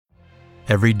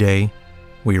Every day,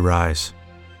 we rise,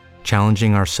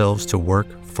 challenging ourselves to work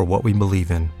for what we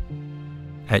believe in.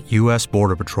 At U.S.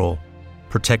 Border Patrol,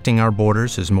 protecting our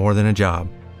borders is more than a job.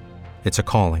 It's a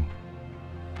calling.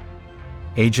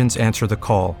 Agents answer the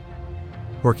call,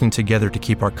 working together to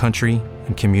keep our country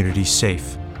and communities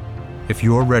safe. If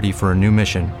you're ready for a new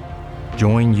mission,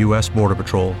 join U.S. Border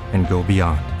Patrol and go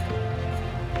beyond.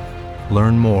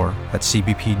 Learn more at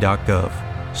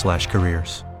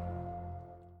cbp.gov/careers.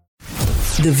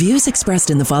 The views expressed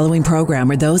in the following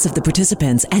program are those of the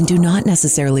participants and do not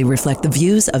necessarily reflect the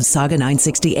views of Saga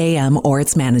 960 AM or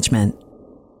its management.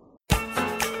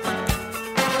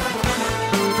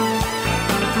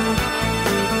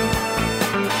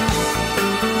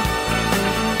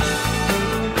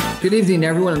 Good evening,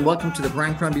 everyone, and welcome to the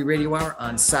Brian Crombie Radio Hour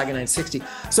on Saga 960.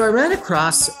 So I ran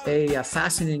across a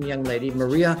fascinating young lady.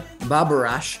 Maria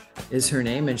Barbarash is her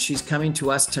name, and she's coming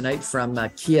to us tonight from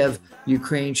Kiev,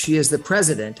 Ukraine. She is the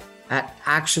president at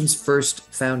Actions First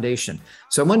Foundation.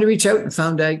 So I wanted to reach out and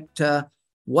find out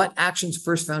what Actions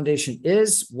First Foundation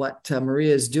is, what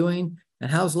Maria is doing,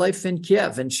 and how's life in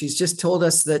Kiev. And she's just told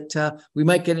us that we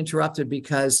might get interrupted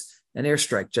because an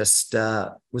airstrike just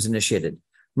was initiated.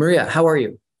 Maria, how are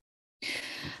you?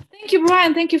 Thank you,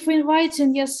 Brian. Thank you for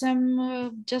inviting. Yes,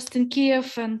 I'm just in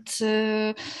Kiev, and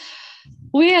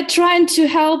we are trying to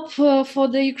help for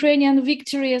the Ukrainian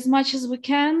victory as much as we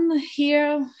can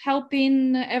here,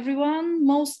 helping everyone,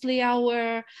 mostly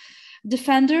our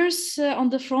defenders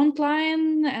on the front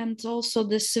line and also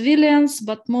the civilians,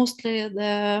 but mostly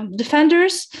the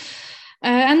defenders.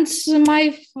 And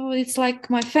it's like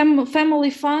my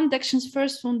family fund, Actions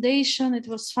First Foundation. It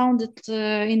was founded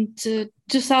in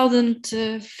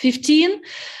 2015,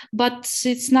 but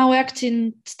it's now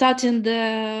starting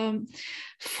the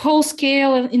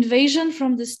whole-scale invasion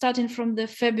starting from the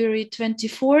February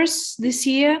 24th this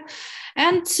year.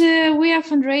 And we are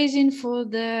fundraising for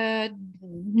the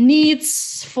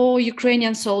needs for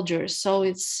Ukrainian soldiers. So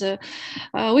it's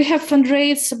we have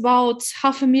fundraised about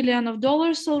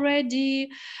 $500,000 already,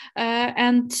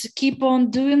 and keep on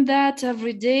doing that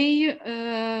every day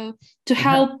to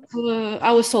help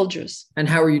our soldiers. And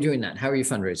how are you doing that? How are you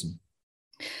fundraising?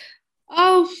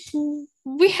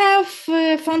 We have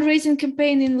a fundraising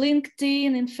campaign in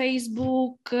LinkedIn, in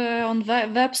Facebook, on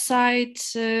website.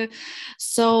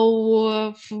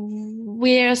 So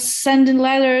we are sending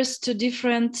letters to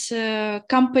different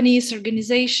companies,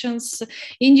 organizations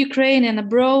in Ukraine and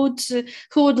abroad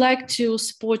who would like to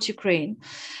support Ukraine.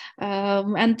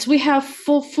 And we have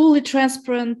fully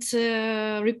transparent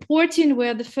reporting.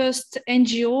 We're the first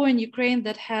NGO in Ukraine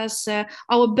that has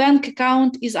our bank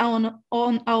account is on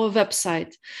our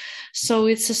website. So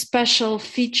it's a special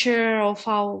feature of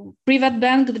our Privat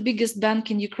Bank, the biggest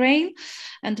bank in Ukraine.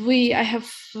 And I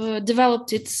have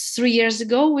developed it 3 years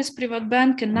ago with Privat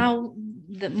Bank, and now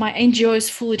my NGO is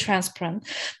fully transparent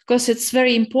because it's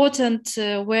very important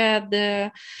where the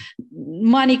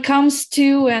money comes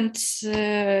to, and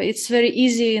it's very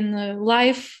easy in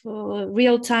life,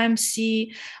 real time,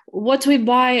 see what we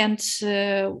buy and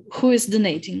who is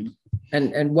donating.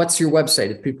 And what's your website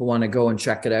if people want to go and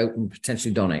check it out and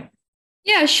potentially donate?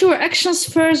 Yeah, sure.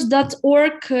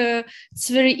 Actionsfirst.org. It's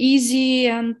very easy,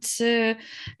 and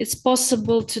it's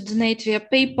possible to donate via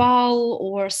PayPal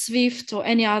or Swift or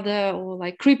any other, or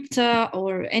like crypto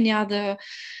or any other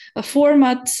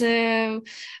format.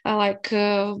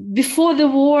 Before the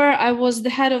war, I was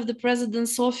the head of the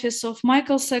president's office of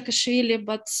Michael Saakashvili,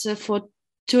 but for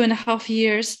 2.5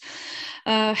 years,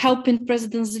 helping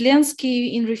President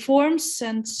Zelensky in reforms,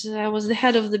 and I was the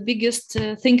head of the biggest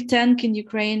think tank in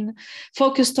Ukraine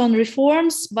focused on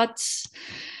reforms. But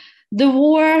the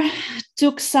war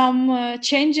took some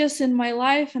changes in my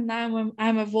life, and now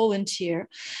I'm a volunteer.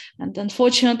 And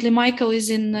unfortunately, Michael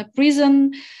is in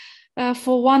prison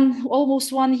for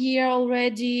almost 1 year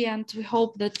already, and we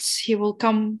hope that he will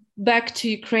come back to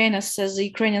Ukraine as a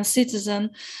Ukrainian citizen,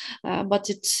 but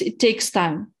it takes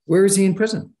time. Where is he in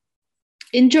prison?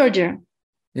 In Georgia.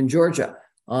 In Georgia.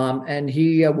 And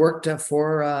he worked for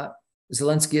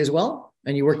Zelensky as well?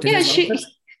 And you worked in his office?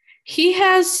 He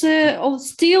has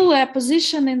still a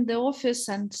position in the office,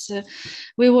 and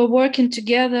we were working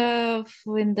together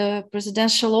in the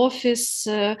presidential office.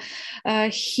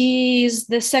 He is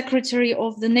the secretary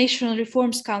of the National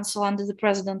Reforms Council under the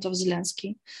president of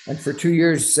Zelensky. And for 2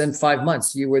 years and 5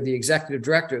 months, you were the executive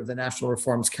director of the National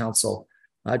Reforms Council.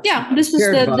 This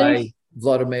is by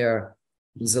Vladimir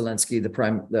Zelensky,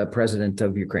 the president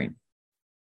of Ukraine.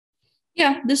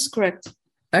 Yeah, this is correct.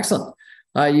 Excellent.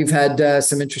 You've had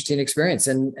some interesting experience.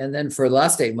 And then for the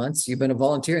last 8 months, you've been a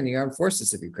volunteer in the Armed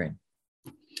Forces of Ukraine.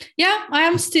 Yeah,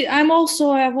 I'm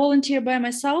also a volunteer by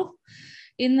myself.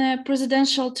 in a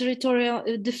Presidential Territorial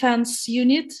Defense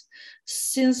Unit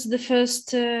since the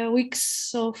first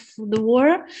weeks of the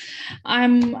war.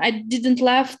 I didn't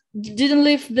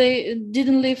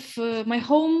leave my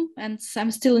home, and I'm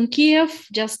still in Kiev.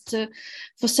 Just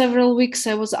for several weeks,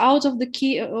 I was out of the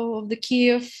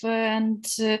Kiev, and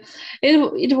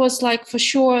it was like, for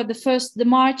sure, the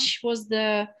March was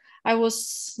I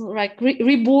was like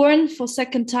reborn for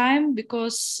second time,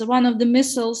 because one of the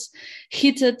missiles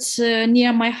hit it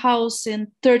near my house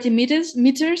in 30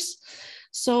 meters.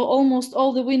 So almost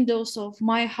all the windows of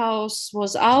my house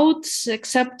was out,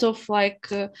 except of like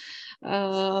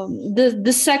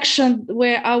the section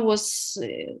where I was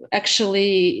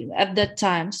actually at that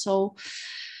time. So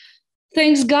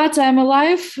thanks God, I'm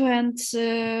alive. And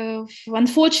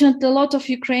unfortunately, a lot of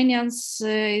Ukrainians,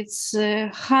 it's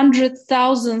hundreds of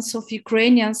thousands of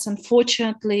Ukrainians.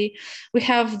 Unfortunately, we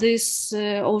have this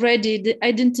already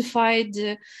identified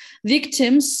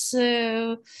victims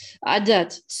are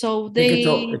dead. So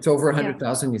it's over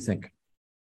 100,000, you think?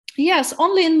 Yes,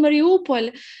 only in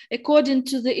Mariupol, according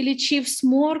to the Ilyichiv's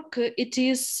morgue, it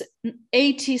is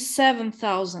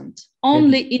 87,000.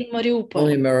 Only in Mariupol.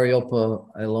 Only Mariupol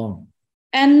alone.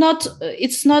 And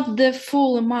it's not the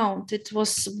full amount. It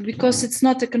was because it's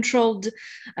not a controlled,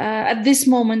 at this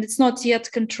moment, it's not yet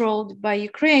controlled by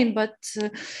Ukraine, but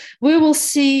we will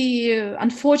see,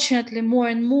 unfortunately, more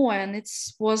and more. And it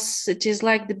is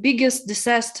like the biggest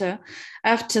disaster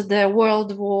after the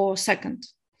World War II.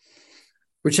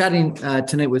 We're chatting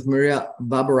tonight with Maria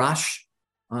Barbarash,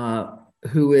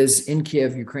 who is in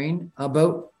Kiev, Ukraine,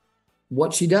 about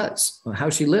what she does, how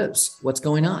she lives, what's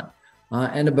going on.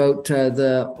 And about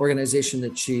the organization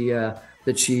that she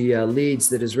leads,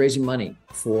 that is raising money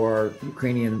for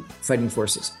Ukrainian fighting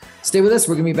forces. Stay with us.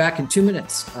 We're going to be back in 2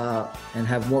 minutes and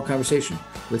have more conversation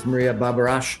with Maria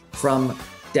Barbarash from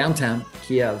downtown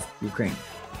Kiev, Ukraine.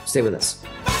 Stay with us.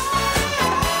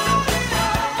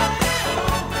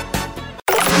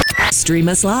 Stream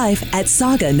us live at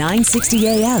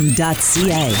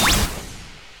saga960am.ca.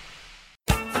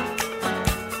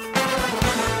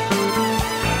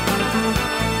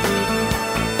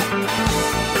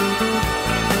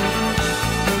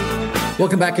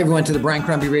 Welcome back, everyone, to the Brian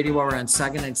Crombie Radio Hour on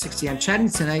Saga 960. I'm chatting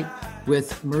tonight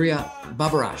with Maria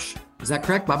Barbarash. Is that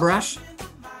correct? Barbarash?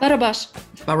 Barabash.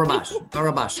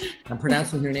 I'm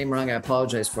pronouncing her name wrong. I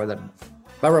apologize for that.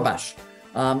 Barabash,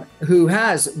 who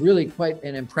has really quite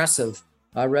an impressive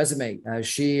resume.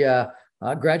 She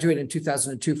graduated in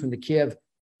 2002 from the Kiev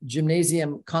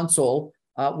Gymnasium Console,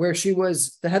 where she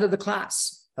was the head of the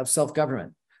class of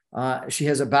self-government. She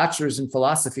has a bachelor's in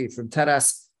philosophy from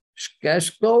Taras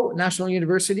Shevchenko National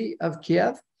University of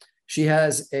Kiev. She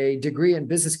has a degree in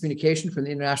business communication from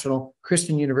the International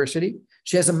Christian University.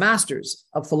 She has a master's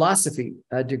of philosophy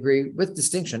degree with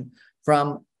distinction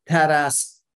from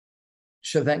Taras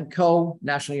Shevchenko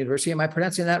National University. Am I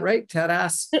pronouncing that right?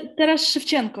 Taras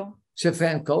Shevchenko.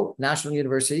 Shevchenko National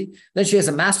University. Then she has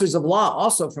a master's of law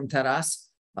also from Taras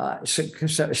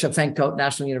Shevchenko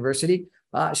National University.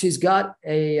 She's got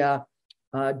a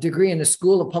degree in the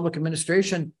School of Public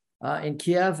Administration in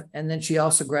Kiev. And then she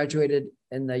also graduated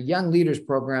in the Young Leaders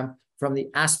Program from the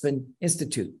Aspen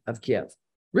Institute of Kiev.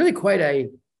 Really quite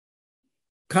a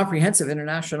comprehensive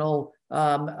international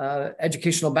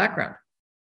educational background.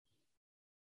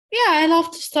 Yeah, I love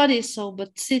to study,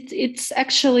 but it's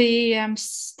actually I'm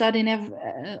studying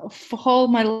for all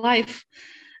my life.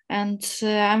 And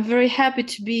I'm very happy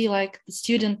to be like the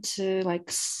student,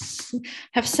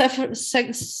 have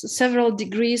several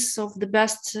degrees of the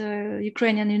best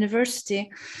Ukrainian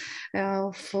university,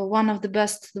 for one of the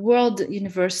best world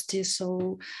universities.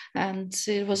 And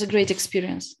it was a great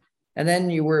experience. And then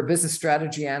you were a business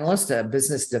strategy analyst, a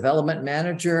business development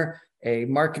manager, a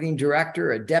marketing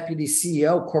director, a deputy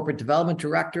CEO, corporate development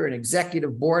director, an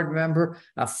executive board member,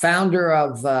 a founder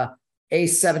of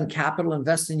A7 Capital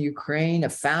Invest in Ukraine, a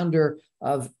founder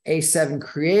of A7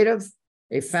 Creative,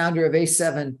 a founder of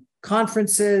A7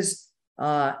 Conferences,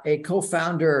 a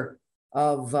co-founder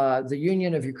of the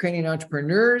Union of Ukrainian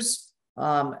Entrepreneurs,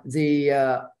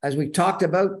 as we talked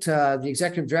about, the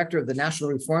executive director of the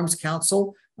National Reforms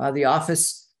Council, the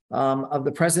office of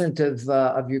the president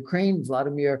of Ukraine,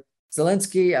 Vladimir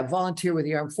Zelensky, a volunteer with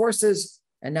the Armed Forces,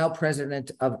 and now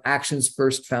president of Actions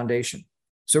First Foundation.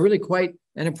 So really quite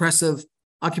an impressive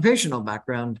occupational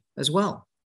background as well.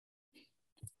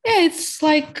 Yeah, it's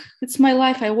my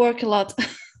life. I work a lot.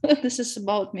 This is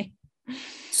about me.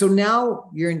 So now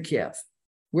you're in Kiev.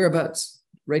 Whereabouts?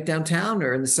 Right downtown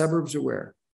or in the suburbs or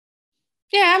where?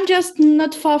 Yeah, I'm just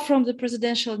not far from the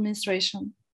presidential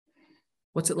administration.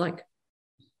 What's it like?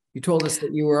 You told us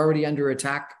that you were already under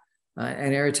attack,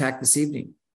 an air attack this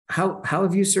evening. how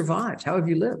have you survived? How have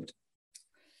you lived?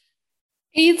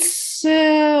 It's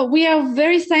we are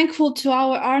very thankful to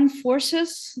our armed forces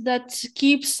that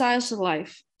keeps us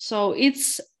alive. So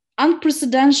it's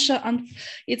unprecedented, and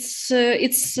it's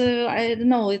I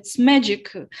don't know, it's magic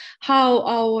how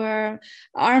our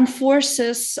armed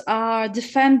forces are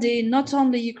defending not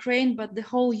only Ukraine but the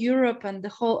whole Europe and the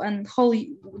whole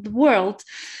world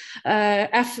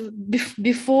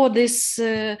before this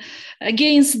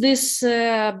against these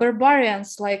barbarians,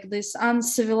 like this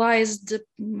uncivilized,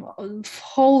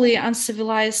 wholly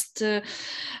uncivilized.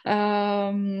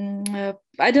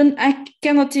 I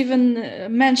cannot even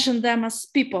mention them as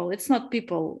people. It's not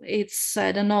people. It's,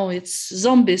 I don't know, it's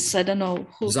zombies. I don't know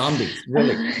who. Zombies,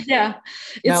 really? Yeah,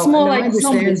 it's more like I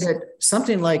understand zombies. that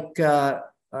something like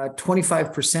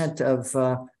 25%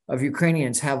 of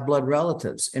Ukrainians have blood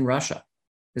relatives in Russia.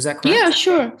 Is that correct? Yeah,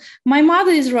 sure. My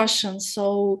mother is Russian,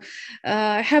 so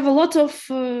I have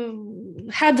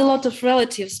had a lot of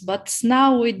relatives, but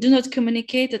now we do not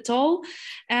communicate at all.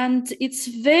 And it's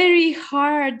very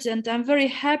hard, and I'm very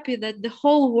happy that the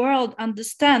whole world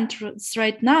understands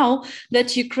right now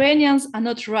that Ukrainians are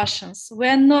not Russians.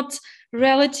 We're not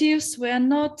relatives. We're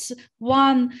not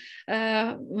one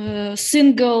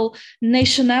single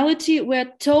nationality. We're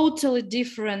totally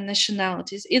different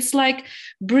nationalities. It's like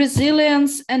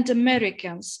Brazilians and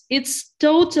Americans. It's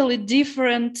totally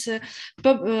different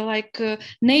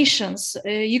nations.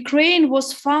 Ukraine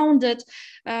was founded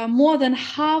more than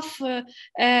half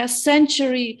a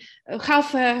century,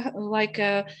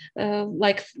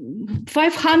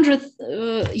 500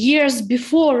 years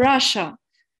before Russia.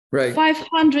 Right.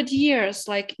 500 years,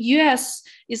 like US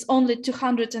is only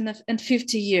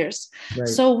 250 years. Right.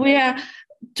 So we are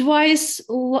twice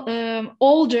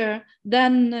older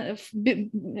than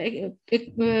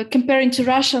comparing to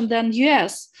Russia than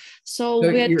US. So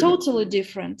we are totally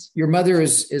different. Your mother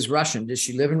is Russian. Does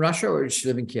she live in Russia or does she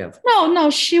live in Kiev?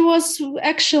 No. She was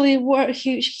actually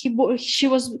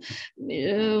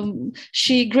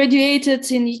she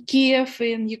graduated in Kiev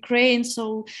in Ukraine.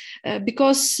 So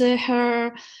because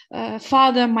her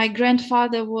father, my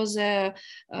grandfather, was a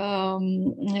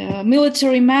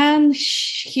military man,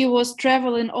 he was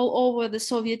traveling all over the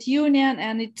Soviet Union,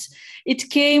 and it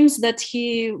came that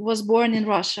he was born in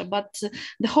Russia, but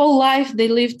the whole life they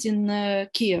lived in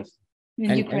Kiev,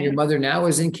 in Ukraine. And your mother now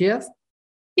is in Kiev?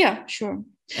 Yeah, sure.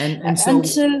 And so,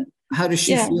 how does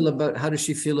she feel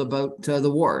about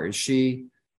the war? Is she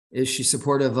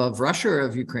supportive of Russia or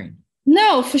of Ukraine?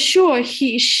 No, for sure.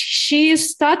 She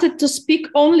started to speak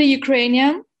only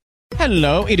Ukrainian.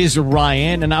 Hello, it is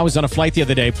Ryan, and I was on a flight the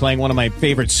other day playing one of my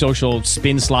favorite social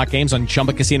spin slot games on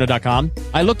ChumbaCasino.com.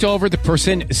 I looked over at the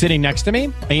person sitting next to me,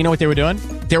 and you know what they were doing?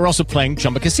 They were also playing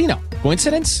Chumba Casino.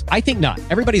 Coincidence? I think not.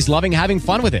 Everybody's loving having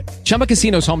fun with it. Chumba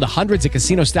Casino is home to hundreds of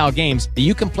casino-style games that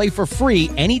you can play for free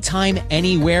anytime,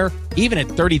 anywhere, even at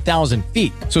 30,000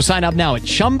 feet. So sign up now at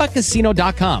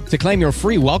ChumbaCasino.com to claim your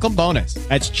free welcome bonus.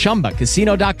 That's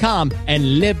ChumbaCasino.com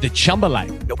and live the Chumba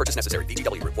life. No purchase necessary.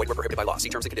 VGW. Void where prohibited by law. See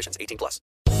terms and conditions. 18+.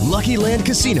 Lucky Land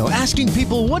Casino, asking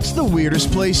people, what's the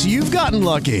weirdest place you've gotten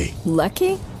lucky?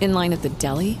 Lucky? In line at the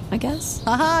deli, I guess?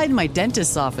 Aha, in my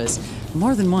dentist's office.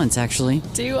 More than once, actually.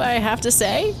 Do I have to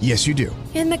say? Yes, you do.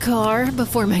 In the car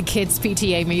before my kids'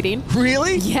 PTA meeting.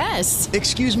 Really? Yes.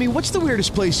 Excuse me, what's the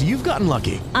weirdest place you've gotten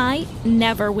lucky? I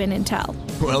never win and tell.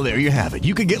 Well, there you have it.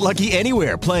 You can get lucky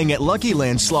anywhere, playing at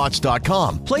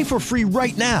LuckyLandSlots.com. Play for free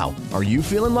right now. Are you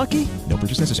feeling lucky? No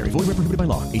purchase necessary. Void where prohibited by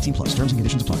law. 18+. Terms and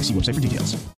conditions apply. See website for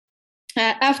details.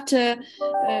 After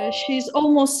she's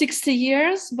almost 60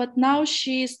 years, but now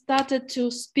she started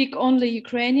to speak only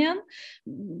Ukrainian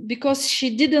because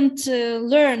she didn't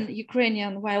learn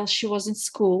Ukrainian while she was in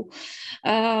school.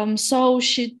 So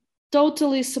she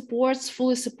totally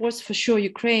fully supports for sure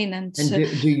Ukraine. And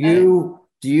do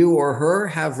you or her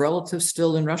have relatives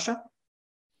still in Russia?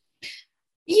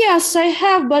 Yes, I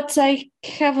have, but I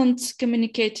haven't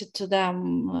communicated to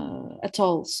them at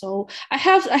all. So I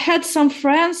had some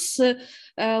friends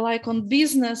like on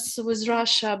business with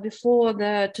Russia before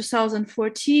the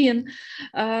 2014,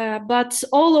 but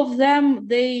all of them,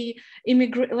 they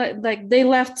they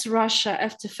left Russia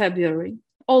after February.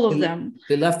 All of them.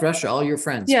 They left Russia, all your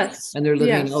friends? Yes. And they're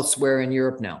living elsewhere in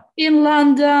Europe now? In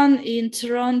London, in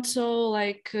Toronto,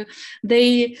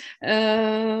 they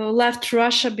left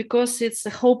Russia because it's a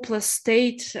hopeless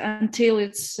state until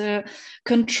it's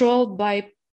controlled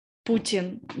by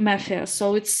Putin mafia.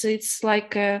 So it's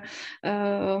like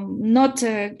not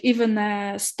even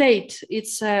a state.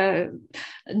 It's a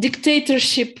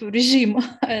dictatorship regime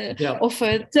of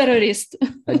a terrorist.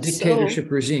 A dictatorship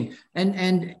regime.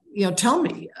 And tell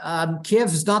me,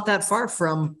 Kiev is not that far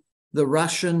from the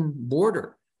Russian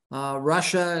border.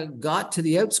 Russia got to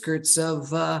the outskirts of,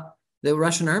 the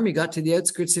Russian army got to the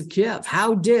outskirts of Kiev.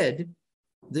 How did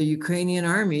the Ukrainian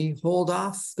army hold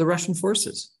off the Russian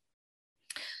forces?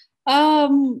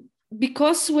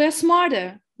 Because we're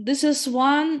smarter. This is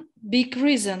one big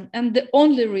reason and the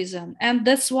only reason. And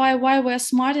that's why we're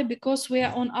smarter, because we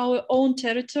are on our own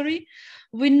territory.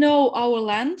 We know our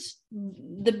land.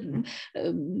 We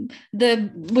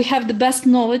have the best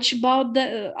knowledge about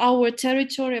our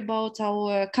territory, about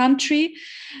our country,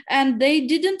 and they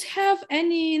didn't have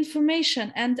any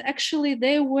information. And actually,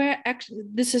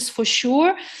 this is for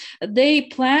sure, they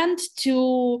planned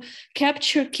to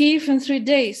capture Kyiv in 3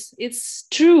 days. It's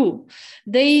true.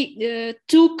 They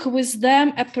took with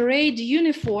them a parade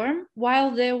uniform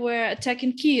while they were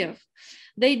attacking Kyiv.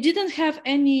 They didn't have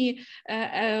any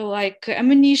like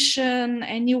ammunition,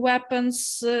 any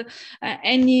weapons,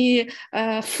 any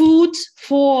food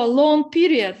for a long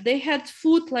period. They had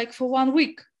food like for 1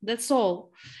 week, that's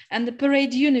all. And the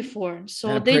parade uniform.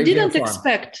 So they didn't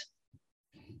expect.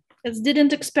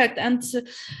 And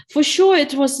for sure,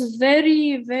 it was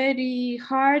very, very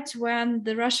hard when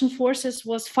the Russian forces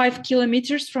was 5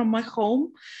 kilometers from my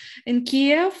home in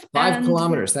Kiev. 5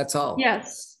 kilometers, that's all.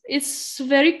 Yes. It's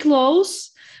very close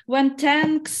when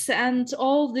tanks and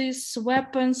all these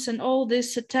weapons and all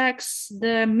these attacks,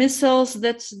 the missiles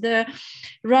that the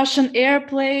Russian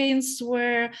airplanes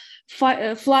were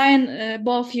flying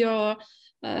above your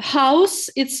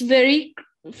house. It's very,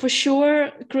 for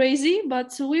sure, crazy,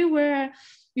 but we were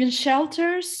in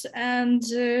shelters and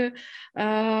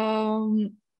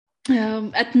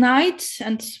at night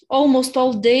and almost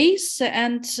all days,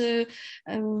 and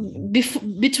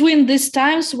between these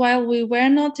times while we were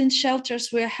not in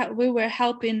shelters, we were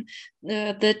helping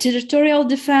the territorial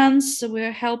defense. We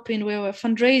were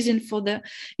fundraising for the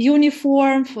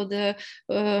uniform, for the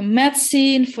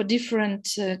medicine, for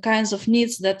different kinds of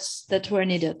needs that were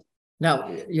needed. Now,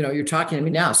 you're talking to me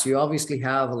now, so you obviously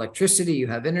have electricity, you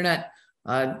have internet.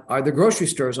 Are the grocery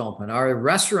stores open? Are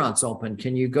restaurants open?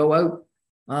 Can you go out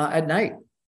at night?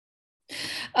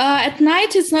 At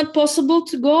night, it's not possible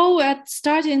to go.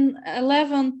 Starting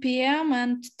 11 p.m.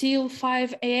 and till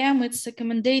 5 a.m. It's a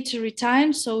mandatory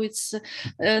time, so it's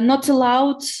not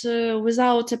allowed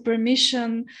without a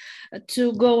permission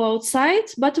to go outside.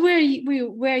 But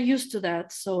we're used to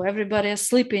that, so everybody is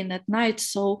sleeping at night.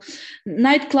 So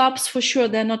nightclubs, for sure,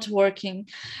 they're not working.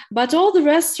 But all the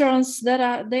restaurants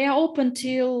they are open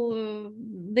till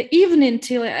the evening,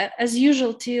 till as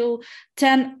usual, till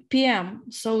 10 p.m.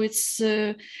 So it's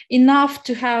enough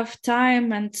to have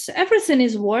time, and everything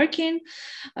is working.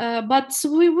 But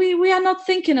we are not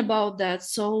thinking about that.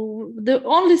 So the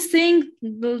only thing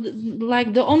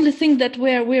that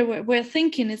we're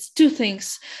thinking is 2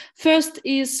 things. First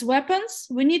is weapons.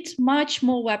 We need much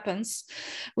more weapons.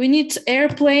 We need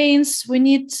airplanes. We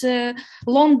need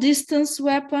long distance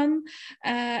weapon,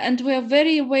 and we are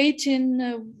very waiting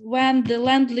when the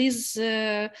Lend-Lease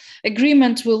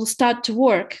agreement will start to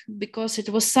work, because it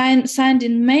was signed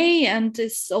in May and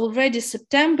it's already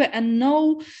September, and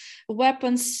no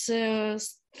weapons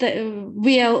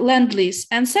via Lend-Lease.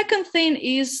 And second thing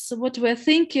is, what we're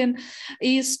thinking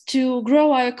is to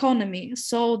grow our economy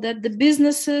so that the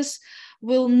businesses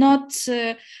will not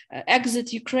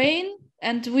exit Ukraine,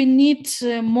 and we need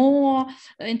more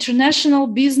international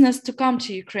business to come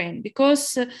to Ukraine,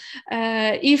 because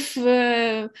if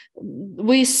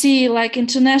we see like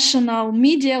international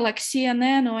media like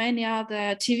CNN or any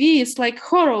other TV, it's like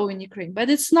horror in Ukraine, but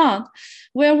it's not.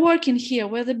 We're working here.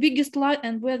 We're the biggest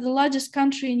and we're the largest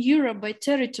country in Europe by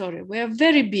territory. We are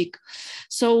very big.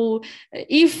 So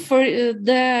if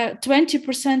the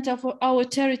 20% of our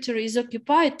territory is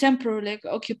occupied, temporarily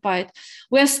occupied,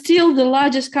 we're still the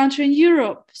largest country in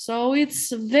Europe. So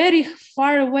it's very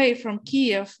far away from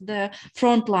Kiev, the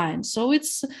front line. So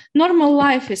it's normal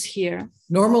life is here.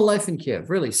 Normal life in Kiev,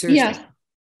 really? Seriously?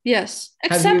 Yes.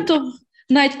 Except of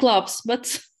nightclubs,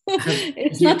 but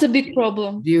it's not a big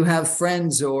problem. Do you have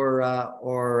friends or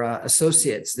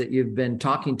associates that you've been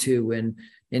talking to in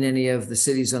any of the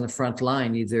cities on the front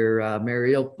line, either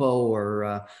Mariupol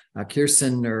or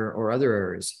Kherson or other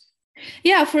areas?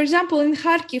 Yeah, for example, in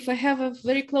Kharkiv, I have a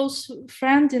very close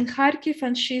friend in Kharkiv,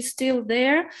 and she's still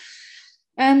there.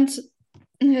 And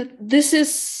this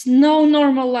is no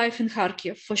normal life in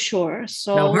Kharkiv, for sure.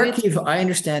 So now, Kharkiv, I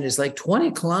understand, is like 20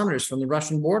 kilometers from the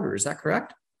Russian border. Is that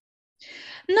correct?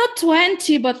 Not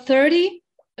 20, but 30,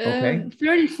 okay.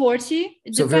 30, 40.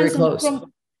 It so very close.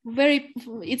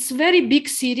 It's very big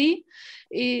city.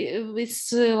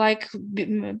 it's like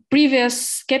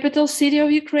previous capital city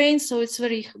of Ukraine, so it's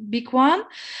very big one.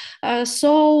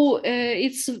 So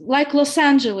it's like Los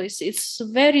Angeles. It's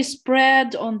very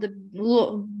spread on the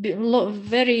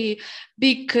very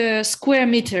big square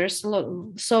meters.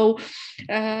 So,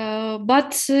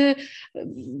 but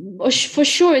for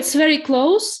sure it's very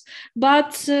close.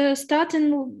 But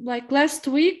starting like last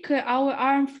week, our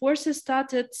armed forces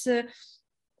started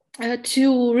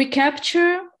to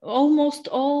recapture almost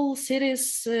all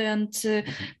cities and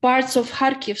parts of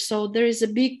Kharkiv. So there is a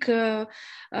big battle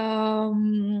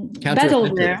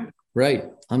there. Right.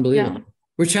 Unbelievable. Yeah.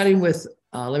 We're chatting with,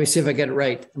 let me see if I get it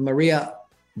right, Maria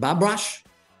Barbarash.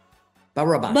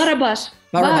 Maria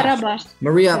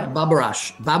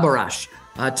Barbarash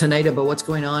tonight about what's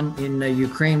going on in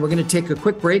Ukraine. We're going to take a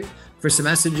quick break for some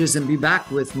messages and be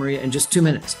back with Maria in just 2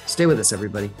 minutes. Stay with us,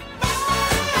 everybody.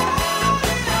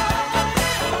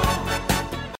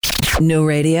 No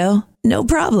radio? No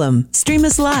problem. Stream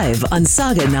us live on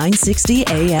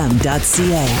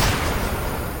saga960am.ca.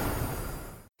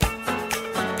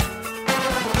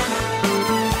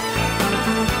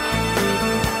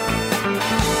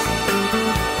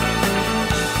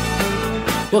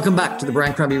 Welcome back to the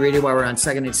Brian Crombie Radio Hour on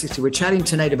Saga 960. We're chatting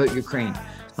tonight about Ukraine.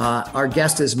 Our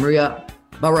guest is Maria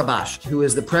Barbarash, who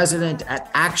is the president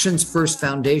at Actions First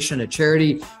Foundation, a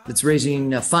charity that's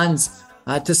raising funds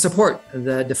to support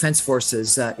the defense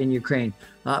forces in Ukraine.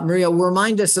 Maria,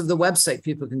 remind us of the website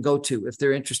people can go to if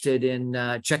they're interested in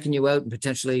checking you out and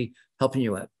potentially helping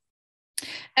you out.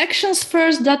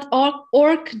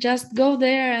 Actionsfirst.org. Just go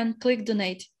there and click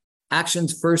donate.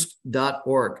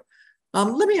 Actionsfirst.org.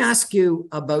 Let me ask you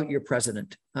about your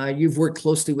president. You've worked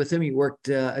closely with him. You worked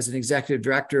as an executive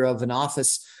director of an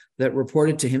office that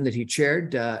reported to him that he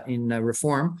chaired in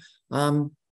Reform.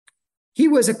 He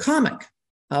was a comic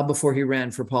before he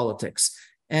ran for politics.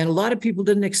 And a lot of people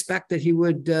didn't expect that he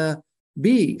would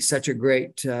be such a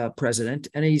great president.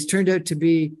 And he's turned out to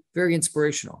be very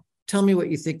inspirational. Tell me what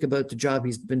you think about the job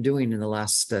he's been doing in the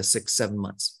last 6-7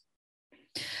 months.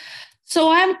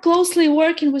 So I'm closely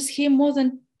working with him more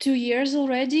than 2 years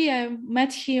already. I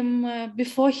met him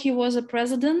before he was a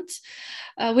president.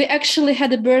 We actually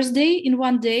had a birthday in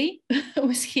one day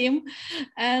with him.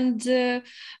 And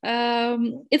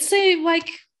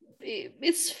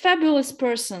it's fabulous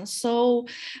person. So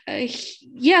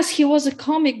yes, he was a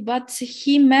comic, but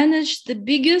he managed the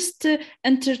biggest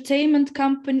entertainment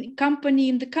company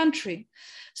in the country.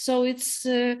 So it's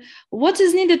what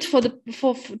is needed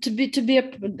to be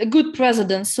a good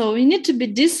president. So you need to be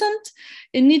decent,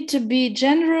 you need to be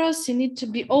generous, you need to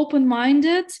be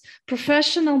open-minded,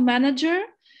 professional manager.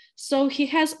 So he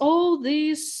has all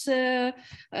these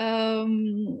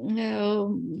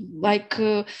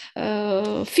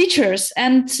features.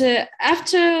 And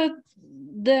after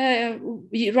the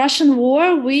Russian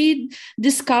war, we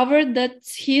discovered that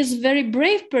he is a very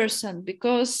brave person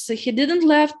because he didn't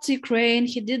left Ukraine.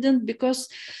 He didn't because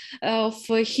of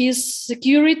his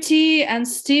security, and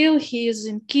still he is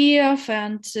in Kiev,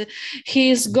 and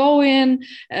he is going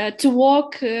to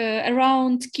walk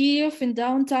around Kiev in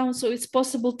downtown, so it's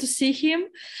possible to see him.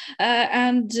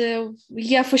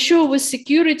 For sure with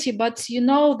security, but you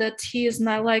know that he is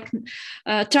not like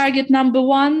target number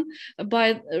one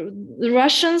by the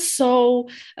Russians. So,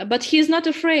 but he is not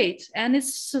afraid, and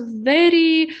it's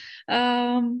very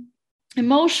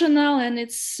emotional, and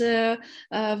it's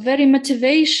very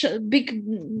motivation.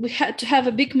 We had to have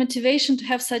a big motivation to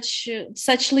have such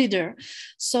leader.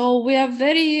 So we are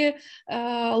very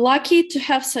lucky to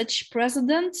have such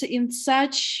president in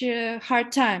such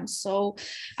hard times. So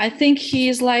I think he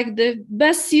is like the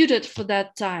best suited for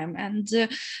that time. And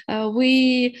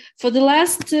we, for the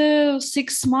last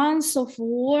 6 months of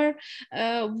war,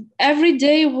 every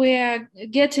day we are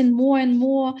getting more and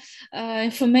more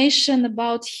information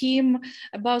about him,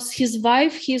 about his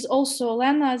wife. He is also,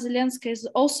 Olena Zelenska is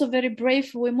also a very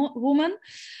brave woman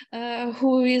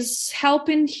who is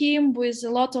helping him with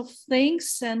a lot of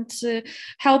things and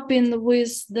helping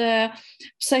with the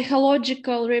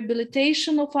psychological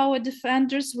rehabilitation of our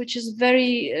defenders, which is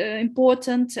very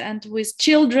important, and with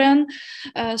children.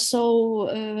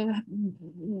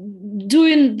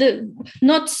 Doing the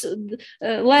not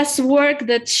less work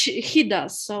that he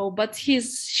does. So, but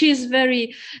she's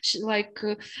very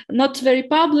not very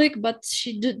public, but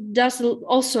she does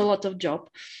also a lot of job.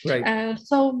 Right.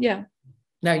 Yeah.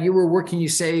 Now, you were working, you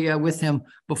say, with him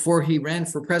before he ran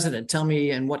for president. Tell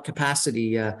me, in what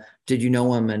capacity did you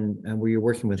know him, and were you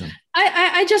working with him?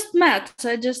 I I just met.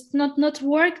 I just not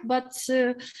worked, but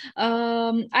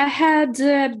I had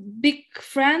a big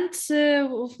friend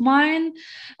of mine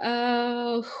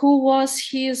who was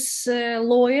his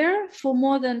lawyer for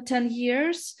more than 10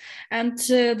 years. And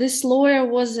this lawyer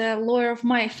was a lawyer of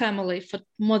my family for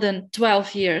more than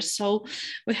 12 years. So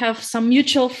we have some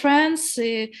mutual friends.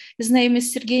 His name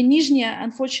is Sergei Nizhny.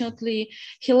 Unfortunately,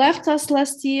 he left us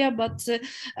last year, but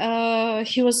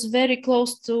he was very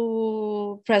close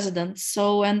to president.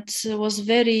 So, and was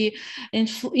very,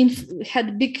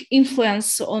 had big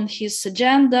influence on his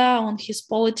agenda, on his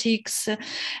politics.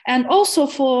 And also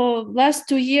for last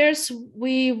 2 years,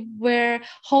 we were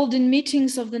holding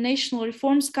meetings of the National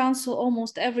Reforms Council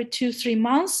almost every 2-3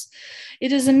 months.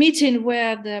 It is a meeting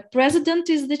where the president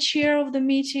is the chair of the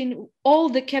meeting. All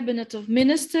the cabinet of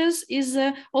ministers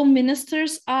all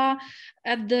ministers are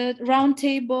at the round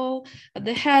table.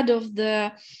 The head of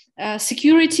the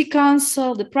Security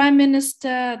Council, the Prime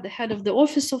Minister, the head of the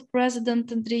Office of President,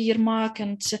 Andriy Yermak,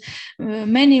 and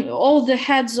all the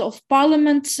heads of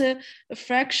parliament,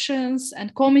 fractions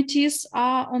and committees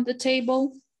are on the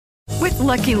table. With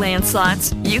Lucky Land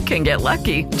Slots, you can get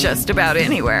lucky just about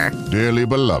anywhere. Dearly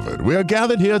beloved, we are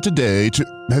gathered here today to...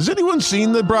 Has anyone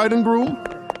seen the bride and groom?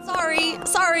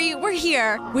 Sorry, we're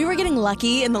here. We were getting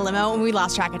lucky in the limo and we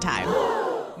lost track of time.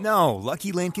 No,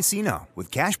 Lucky Land Casino, with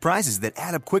cash prizes that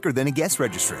add up quicker than a guest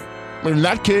registry. In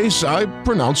that case, I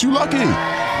pronounce you lucky.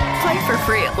 Play for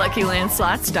free at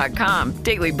LuckyLandSlots.com.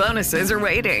 Daily bonuses are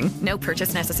waiting. No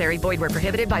purchase necessary. Void where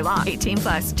prohibited by law.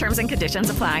 18+. Terms and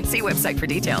conditions apply. See website for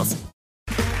details.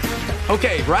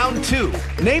 Okay, round 2.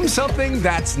 Name something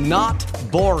that's not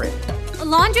boring. A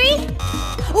laundry?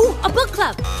 Ooh, a book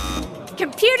club.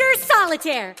 Computer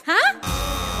solitaire, huh?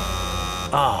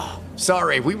 Ah, oh,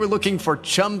 sorry. We were looking for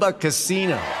Chumba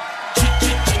Casino.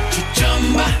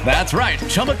 That's right.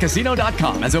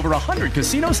 ChumbaCasino.com has over 100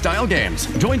 casino-style games.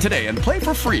 Join today and play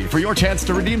for free for your chance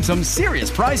to redeem some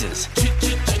serious prizes.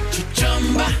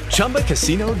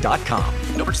 ChumbaCasino.com.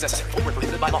 No purchase necessary. Void where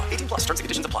prohibited by law. 18+. Terms and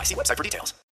conditions apply. See website for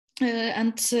details.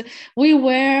 We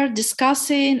were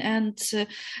discussing and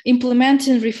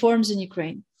implementing reforms in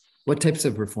Ukraine. What types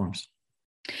of reforms?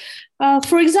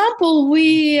 For example,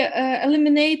 we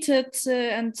eliminated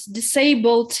and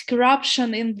disabled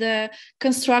corruption in the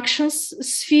construction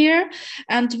sphere,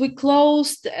 and we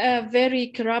closed a very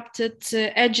corrupted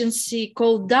agency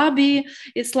called DABI.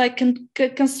 It's like a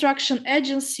construction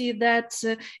agency that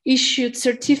issued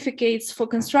certificates for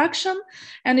construction,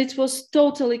 and it was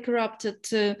totally corrupted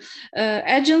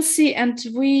agency, and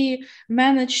we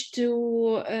managed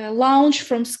to launch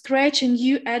from scratch a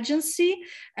new agency,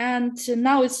 and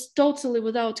now it's totally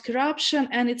without corruption,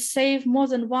 and it saved more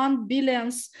than $1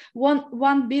 billion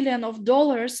of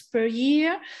dollars per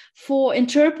year for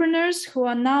entrepreneurs who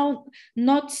are now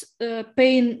not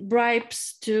paying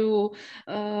bribes to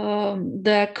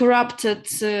the corrupted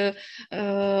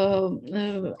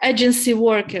agency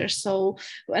workers. So,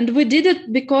 and we did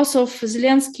it because of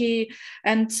Zelensky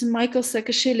and Michael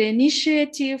Saakashvili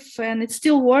initiative, and it's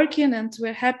still working, and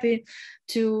we're happy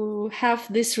to have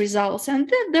these results. And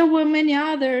then there were many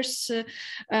others,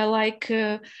 like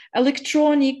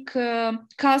electronic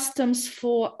customs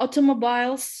for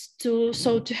automobiles, to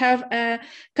have a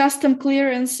custom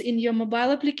clearance in your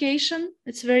mobile application.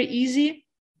 It's very easy.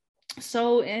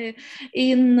 So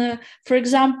in, for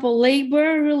example,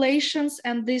 labor relations,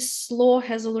 and this law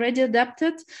has already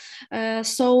adapted.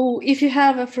 So if you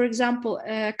have, for example,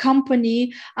 a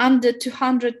company under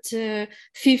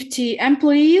 250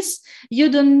 employees, you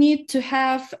don't need to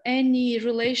have any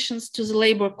relations to the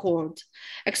labor code,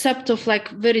 except of like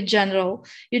very general.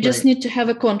 You just need to have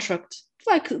a contract.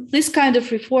 Like this kind of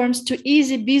reforms to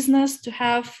easy business, to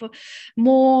have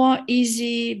more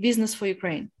easy business for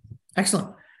Ukraine.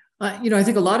 Excellent. I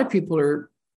think a lot of people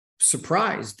are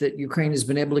surprised that Ukraine has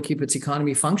been able to keep its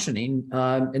economy functioning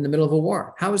in the middle of a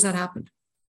war. How has that happened?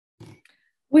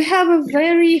 We have a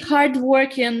very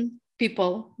hardworking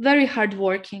people, very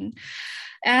hardworking,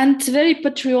 and very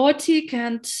patriotic,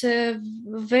 and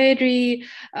very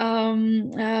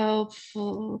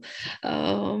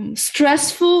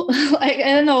stressful. I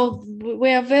don't know.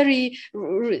 We are very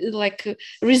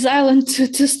resilient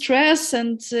to stress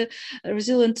and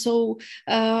resilient. So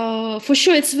for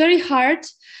sure, it's very hard.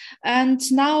 And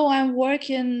now I'm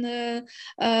working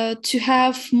to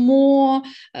have more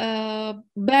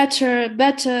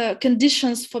better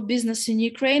conditions for business in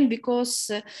Ukraine,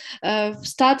 because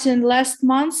starting last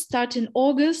month, starting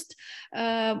August,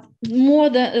 more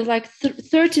than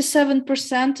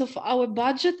 37% of our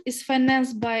budget is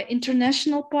financed by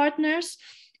international partners.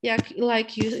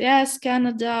 like US,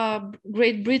 Canada,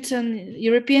 Great Britain,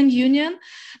 European Union,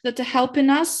 that are helping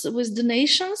us with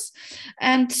donations,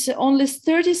 and only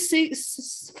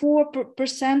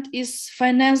 36.4% is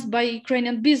financed by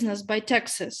Ukrainian business, by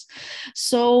taxes.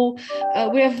 So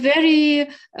we are very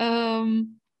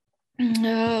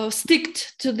stick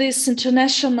to this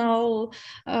international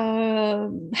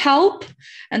help,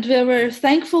 and we are very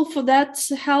thankful for that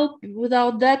help.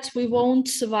 Without that, we won't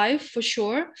survive for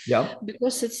sure. Yeah,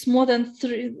 because it's more than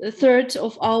a third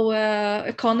of our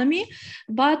economy,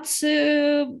 but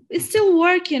it's still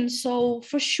working. So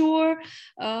for sure,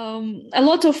 a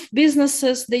lot of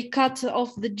businesses, they cut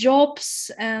off the jobs,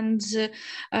 and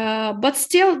but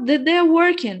still they're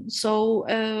working. So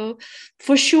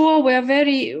for sure,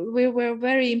 we were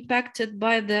very impacted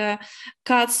by the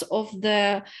cuts of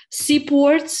the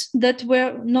seaports that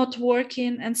were not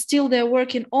working, and still they're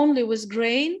working only with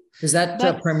grain. Is that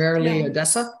primarily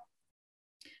Odessa?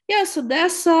 Yes,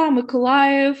 Odessa,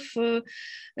 Mykolaiv,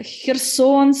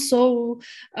 Kherson. So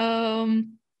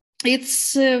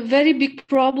it's a very big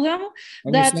problem.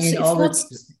 And that you're saying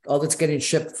all that's getting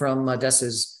shipped from Odessa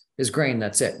is grain.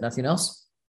 That's it. Nothing else.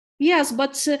 Yes,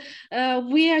 but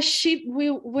we're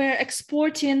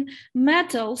exporting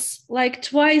metals like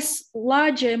twice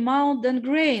larger amount than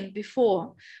grain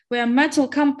before. We're a metal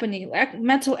company,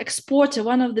 metal exporter,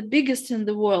 one of the biggest in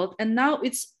the world, and now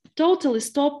it's totally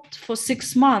stopped for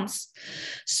 6 months.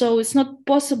 So it's not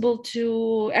possible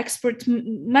to export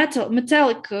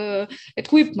metallic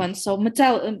equipment, so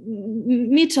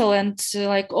metal and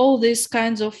like all these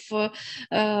kinds of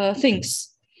things.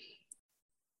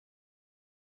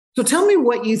 So tell me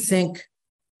what you think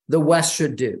the West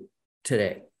should do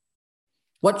today.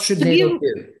 What should NATO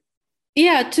do?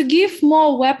 Yeah, to give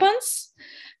more weapons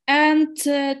and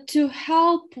to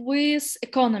help with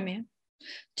economy,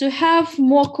 to have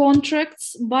more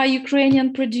contracts by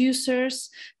Ukrainian producers,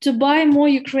 to buy more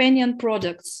Ukrainian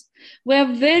products. We're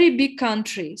a very big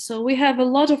country, so we have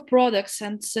a lot of products,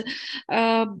 and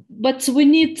but we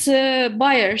need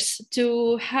buyers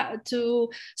to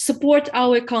support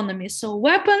our economy. So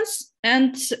weapons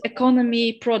and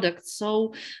economy products.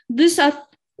 So these are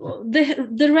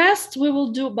the rest we will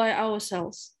do by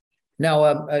ourselves. Now,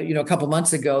 a couple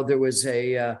months ago there was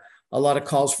a lot of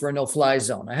calls for a no-fly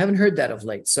zone. I haven't heard that of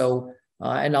late. So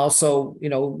and also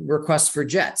requests for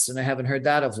jets, and I haven't heard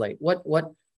that of late. What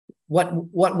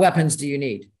weapons do you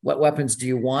need? What weapons do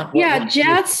you want?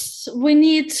 Jets we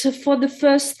need for the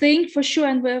first thing, for sure.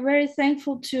 And we're very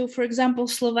thankful to, for example,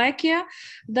 Slovakia,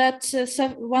 that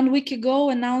 1 week ago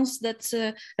announced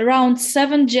that around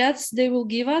 7 jets they will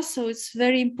give us. So it's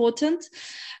very important.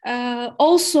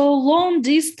 Also long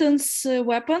distance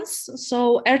weapons,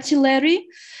 so artillery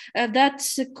that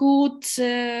could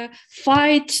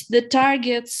fight the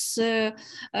targets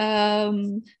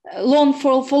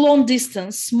for long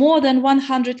distance, more than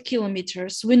 100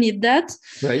 kilometers. We need that.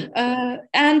 Right.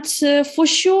 And for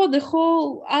sure, the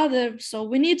whole other, so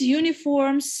we need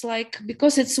uniforms,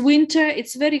 because it's winter,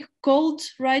 it's very cold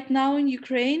right now in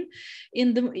Ukraine.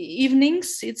 In the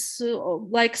evenings, it's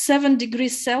like 7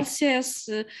 degrees Celsius.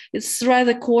 It's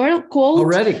rather cold.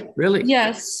 Already, really?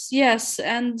 Yes.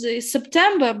 And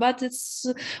September, but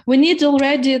we need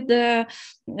already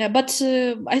but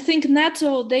I think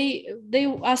NATO, they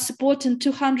are supporting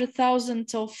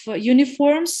 200,000 of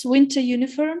uniforms, winter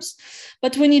uniforms,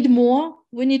 but we need more.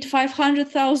 We need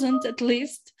 500,000 at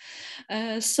least.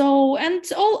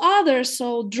 And all others,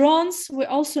 so drones, we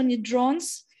also need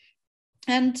drones.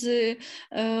 And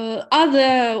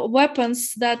other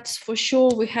weapons that for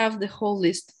sure we have the whole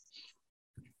list.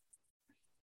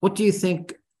 What do you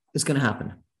think is going to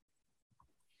happen?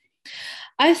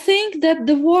 I think that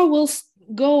the war will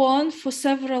go on for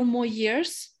several more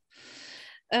years.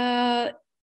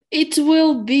 It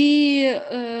will be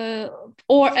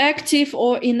or active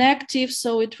or inactive,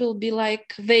 so it will be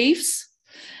like waves.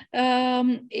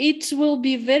 It will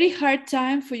be very hard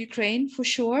time for Ukraine, for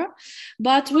sure,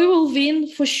 but we will win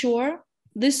for sure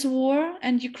this war,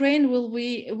 and Ukraine will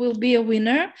be a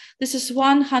winner. This is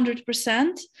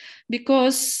 100%,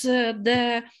 because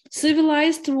the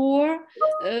civilized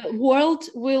world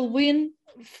will win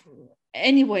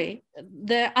anyway,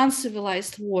 the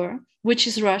uncivilized war, which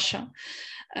is Russia.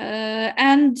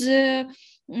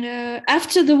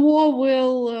 After the war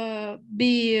will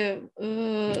be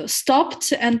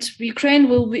stopped, and Ukraine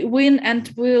will win and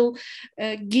will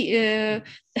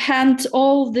hand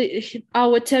all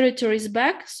our territories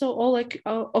back. So all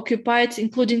occupied,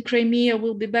 including Crimea,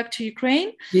 will be back to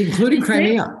Ukraine. Including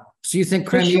Crimea. So you think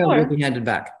Crimea will be handed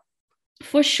back?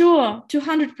 For sure,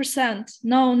 200%.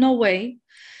 No way.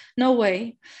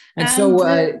 And so,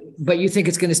 but you think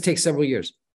it's going to take several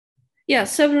years?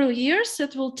 several years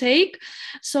it will take.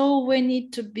 So we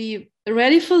need to be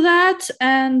ready for that.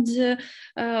 And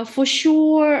for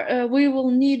sure, we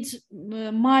will need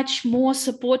much more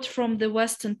support from the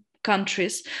Western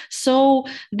countries. So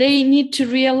they need to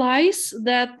realize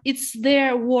that it's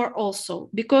their war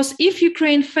also, because if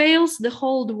Ukraine fails, the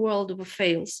whole world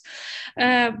fails.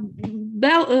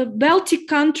 Baltic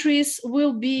countries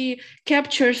will be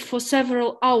captured for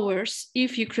several hours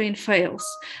if Ukraine fails.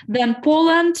 Then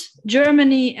Poland,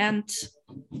 Germany, and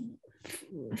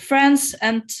France,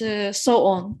 and so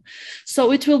on.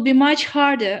 So it will be much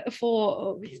harder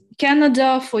for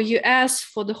Canada, for US,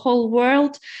 for the whole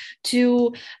world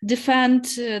to defend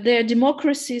their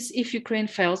democracies if Ukraine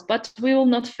fails. But we will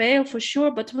not fail for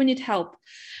sure, but we need help.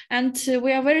 And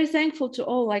we are very thankful to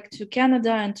all, like to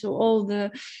Canada and to all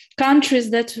the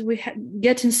countries that we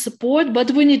get in support,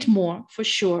 but we need more for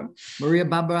sure. Maria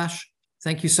Barbarash,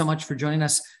 thank you so much for joining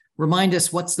us. Remind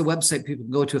us, what's the website people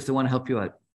can go to if they want to help you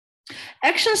out?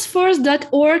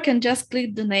 Actionsfirst.org, and just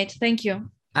click donate. Thank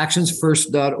you.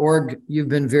 Actionsfirst.org. You've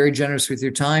been very generous with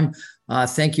your time.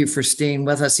 Thank you for staying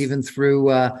with us even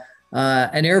through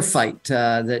an air fight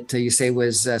that you say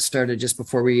was started just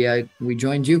before we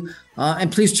joined you.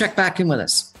 And please check back in with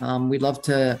us. We'd love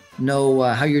to know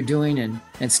how you're doing and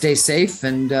stay safe,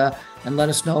 and let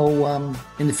us know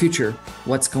in the future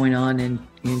what's going on in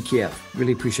Kiev.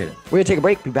 Really appreciate it. We're going to take a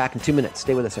break. Be back in 2 minutes.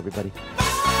 Stay with us, everybody.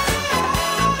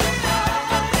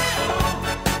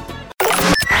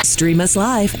 Stream us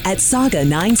live at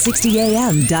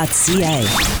saga960am.ca.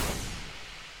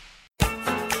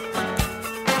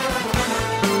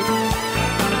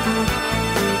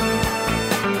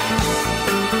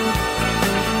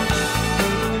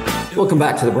 Welcome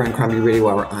back to the Brian Crombie Radio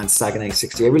Hour on Saga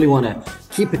 960. I really want to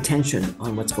keep attention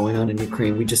on what's going on in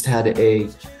Ukraine. We just had I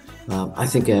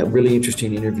think a really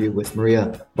interesting interview with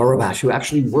Maria Barbarash, who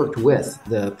actually worked with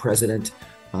the President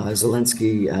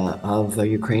Zelensky of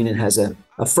Ukraine and has a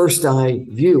first eye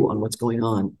view on what's going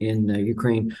on in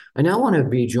Ukraine. I now want to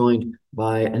be joined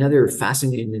by another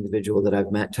fascinating individual that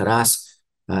I've met, Taras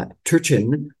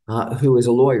Turchin, who is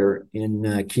a lawyer in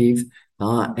Kyiv.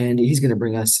 And he's going to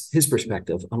bring us his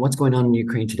perspective on what's going on in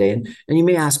Ukraine today. And you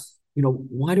may ask,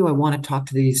 why do I want to talk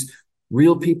to these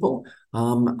real people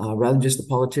rather than just the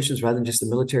politicians, rather than just the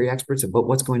military experts about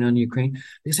what's going on in Ukraine?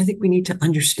 Because I think we need to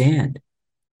understand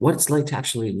what it's like to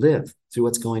actually live through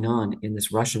what's going on in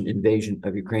this Russian invasion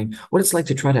of Ukraine, what it's like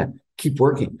to try to keep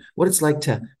working, what it's like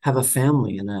to have a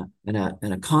family in a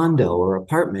condo or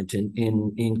apartment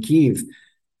in Kyiv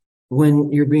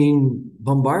when you're being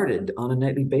bombarded on a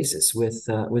nightly basis with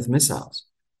missiles.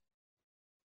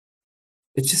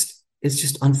 It's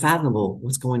just unfathomable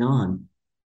what's going on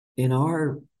in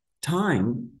our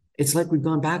time. It's like we've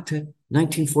gone back to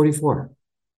 1944.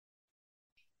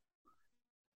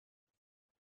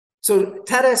 So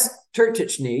Taras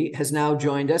Turchny has now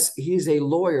joined us. He's a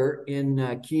lawyer in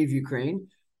Kyiv, Ukraine.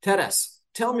 Taras,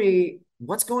 tell me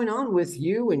what's going on with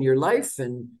you and your life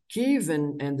and Kyiv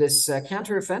and this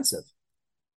counteroffensive.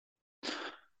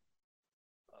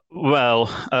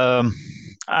 Well,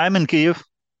 I'm in Kyiv.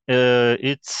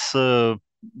 It's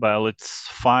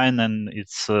fine, and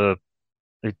it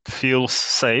feels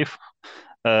safe,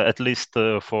 at least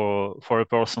for a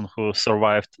person who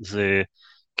survived the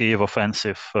Kyiv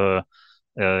offensive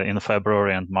in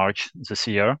February and March this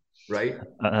year. Right.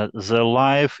 The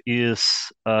life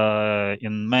is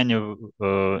in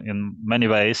many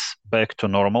ways back to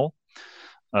normal.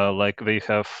 Like we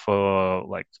have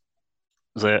like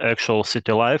the actual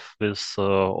city life with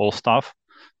all stuff.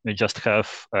 We just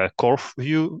have a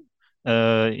curfew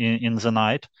in the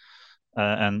night,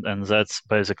 and that's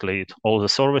basically it. All the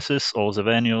services, all the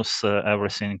venues,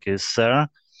 everything is there.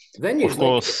 Venues, of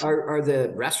course. Like, are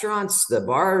the restaurants, the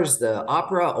bars, the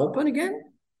opera open again?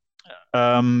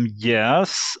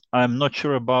 Yes, I'm not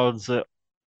sure about the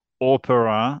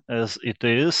opera as it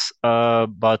is,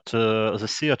 but the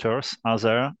theaters are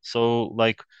there. So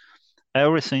like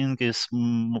everything is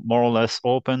more or less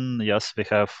open. Yes, we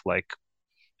have like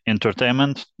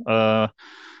entertainment,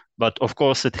 but of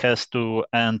course it has to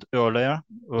end earlier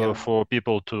for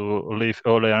people to leave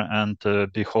earlier and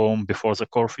be home before the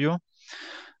curfew.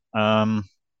 Of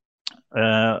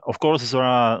course, there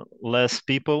are less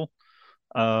people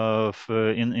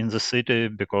in the city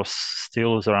because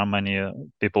still there are many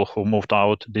people who moved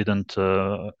out, didn't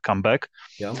come back.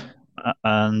 Yeah.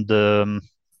 And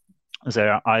they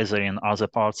are either in other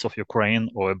parts of Ukraine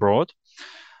or abroad.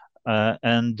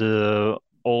 And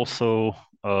also,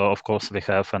 of course, we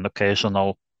have an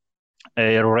occasional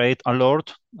air raid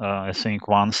alert, I think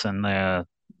once in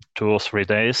 2 or 3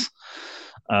 days.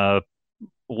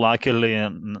 luckily,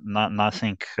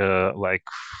 nothing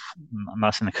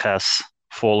nothing has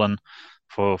fallen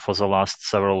for the last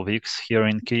several weeks here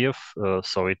in Kiev.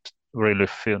 So it really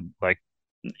feels like,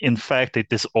 in fact, it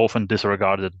is often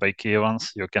disregarded by Kievans.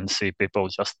 You can see people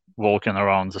just walking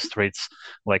around the streets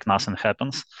like nothing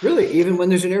happens. Really, even when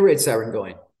there's an air raid siren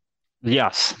going?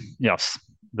 Yes.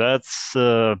 That's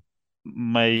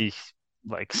may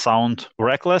sound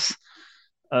reckless.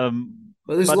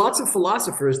 Well, there's lots of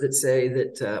philosophers that say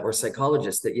that, or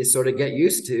psychologists, that you sort of get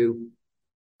used to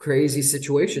crazy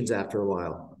situations after a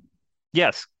while.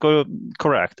 Yes,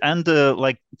 correct. And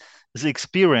the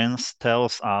experience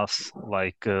tells us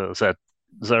that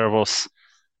there was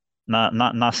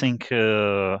nothing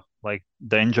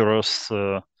dangerous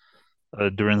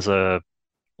during the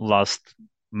last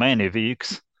many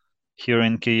weeks here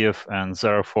in Kiev, and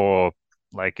therefore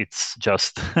it's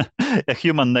just a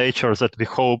human nature that we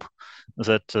hope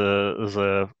that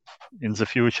in the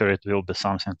future it will be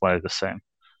something like the same.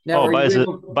 Now, by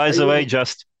the way,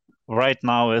 just right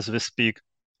now as we speak,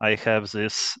 I have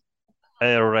this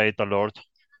air raid alert.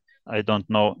 I don't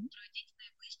know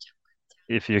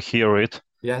if you hear it.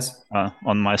 Yes.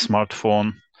 On my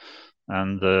smartphone,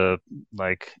 and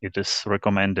it is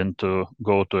recommending to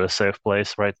go to a safe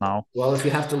place right now. Well, if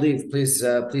you have to leave, please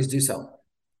do so.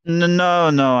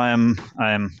 No, I'm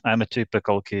a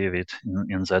typical Kievit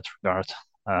in that regard.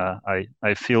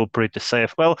 I feel pretty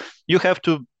safe. Well, you have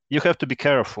to be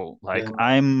careful.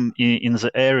 I'm in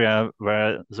the area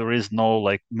where there is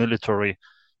no military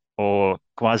or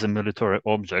quasi-military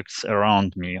objects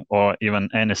around me, or even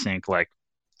anything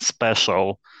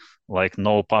special,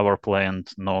 no power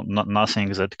plant,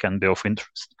 nothing that can be of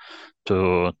interest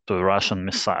to Russian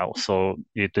missile. So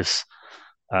it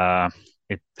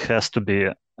has to be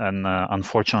an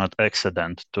unfortunate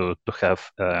accident to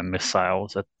have a missile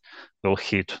that will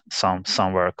hit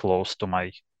somewhere close to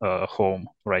my home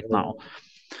right now.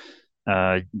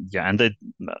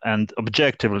 And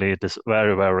objectively, it is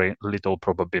very, very little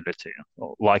probability.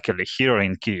 Luckily, here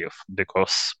in Kiev,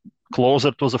 because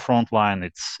closer to the front line,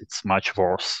 it's much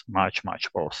worse, much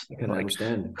worse. I can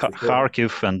understand.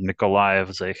 Kharkiv and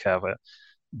Mykolaiv, they have a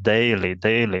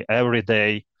daily, every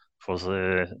day for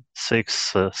the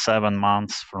 6-7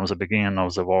 months from the beginning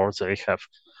of the war, they have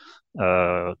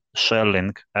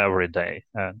shelling every day.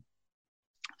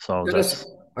 So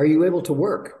are you able to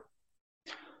work?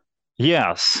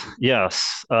 Yes.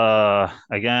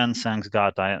 Again, thanks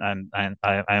God,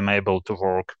 I'm able to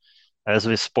work. As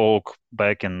we spoke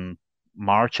back in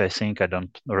March, I think, I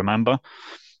don't remember.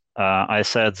 I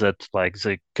said that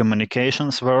the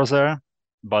communications were there,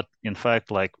 but in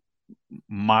fact,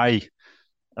 my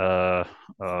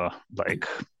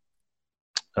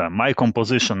my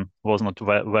composition was not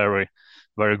very,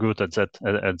 very good at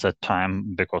that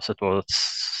time, because it was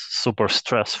super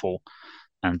stressful,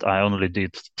 and I only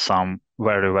did some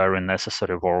very, very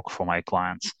necessary work for my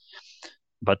clients.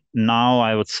 But now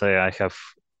I would say I have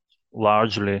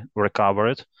largely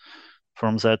recovered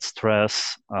from that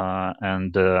stress,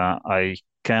 and I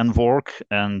can work.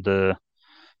 And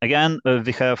again,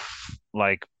 we have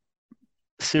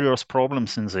serious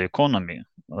problems in the economy.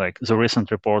 The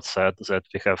recent report said that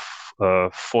we have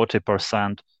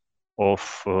 40%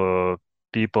 of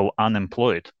people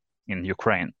unemployed in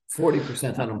Ukraine.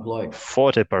 40% unemployed.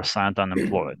 40%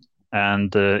 unemployed,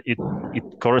 and it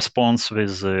corresponds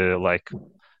with a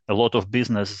lot of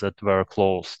businesses that were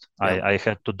closed. Yeah. I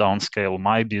had to downscale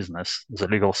my business, the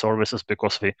legal services,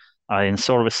 because we are in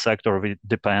service sector. We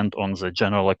depend on the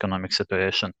general economic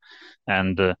situation,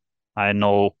 and I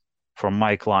know from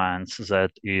my clients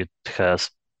that it has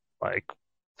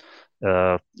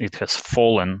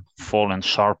fallen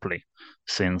sharply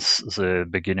since the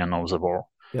beginning of the war.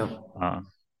 Yeah.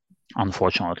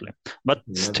 Unfortunately, but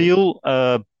still,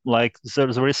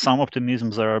 there is some optimism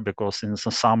there, because in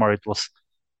the summer it was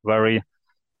very,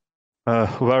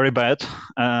 very bad,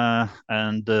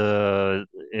 and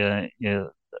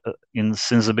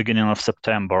since the beginning of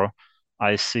September,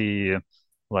 I see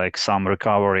some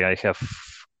recovery. I have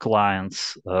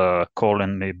clients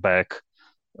calling me back,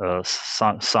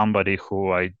 somebody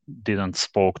who I didn't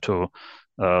spoke to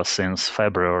since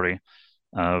February,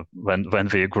 when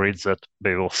we agreed that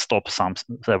we will stop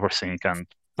everything and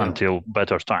until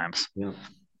better times. Yeah.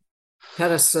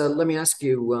 Tadas, let me ask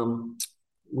you.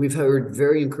 We've heard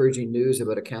very encouraging news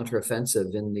about a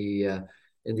counteroffensive in the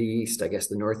east, I guess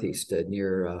the northeast,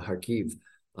 near Kharkiv.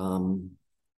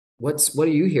 What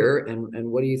do you hear,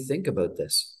 and what do you think about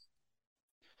this?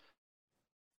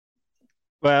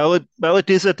 Well, it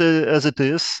is as it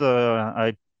is.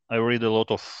 I read a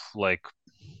lot of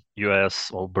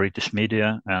US or British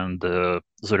media, and the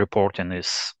reporting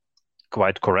is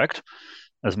quite correct,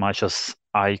 as much as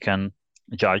I can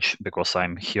judge, because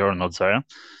I'm here, not there.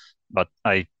 But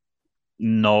I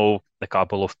know a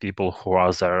couple of people who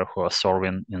are there, who are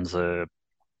serving in the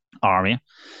army.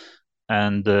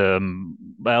 And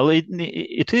well,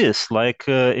 it is like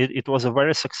it was a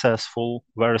very successful,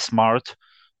 very smart,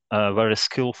 very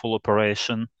skillful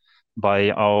operation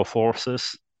by our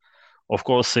forces. Of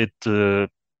course, it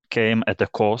came at a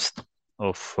cost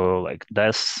of like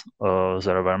deaths.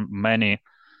 There were many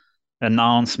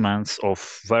announcements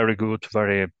of very good,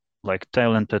 very like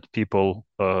talented people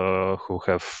who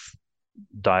have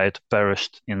died,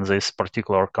 perished in this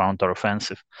particular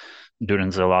counteroffensive during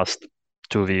the last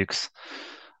 2 weeks,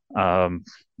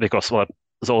 because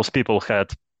those people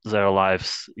had their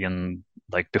lives in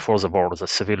like before the war, the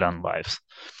civilian lives,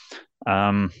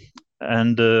 and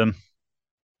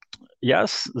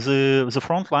yes, the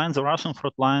front line, the Russian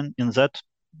front line in that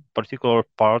particular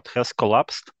part has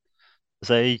collapsed.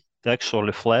 They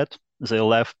actually fled. They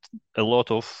left a lot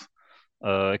of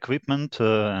equipment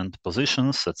and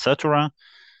positions, etc.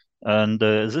 And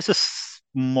this is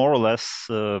more or less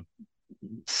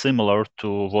similar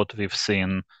to what we've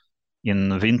seen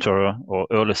in winter or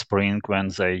early spring, when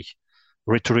they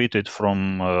retreated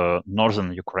from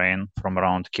northern Ukraine, from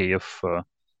around Kiev.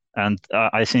 And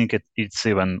I think it's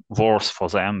even worse for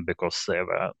them, because they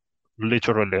were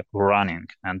literally running.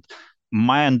 And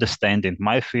my understanding,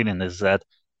 my feeling is that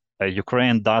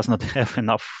Ukraine does not have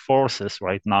enough forces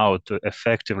right now to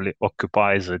effectively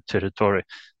occupy the territory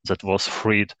that was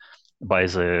freed by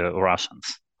the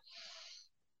Russians.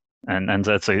 And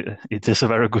it is a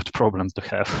very good problem to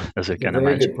have, as you can imagine.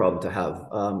 Very good problem to have.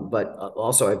 But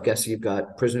also, I guess you've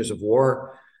got prisoners of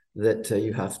war that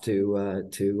you have to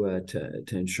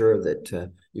ensure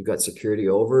that you've got security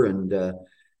over, and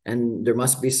there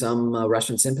must be some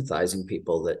Russian sympathizing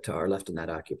people that are left in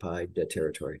that occupied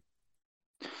territory.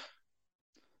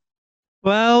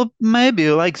 Well, maybe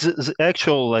like the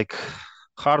actual like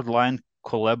hardline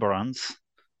collaborants,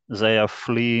 they are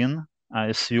fleeing. I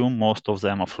assume most of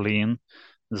them are fleeing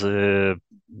to the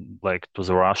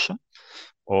Russia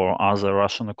or other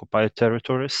Russian occupied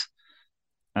territories,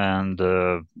 and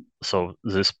so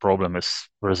this problem is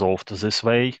resolved this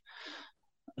way.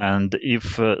 And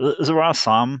if there are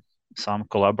some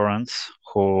collaborants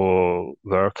who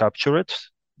were captured,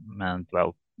 and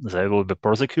well, they will be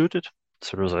prosecuted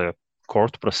through the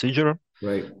court procedure,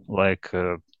 right? Like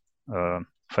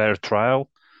fair trial,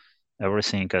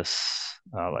 everything as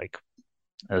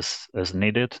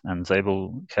needed, and they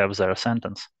will have their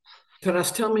sentence.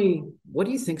 Taras, tell me, what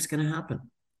do you think is going to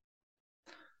happen?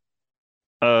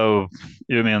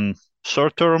 You mean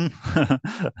short term,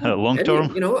 long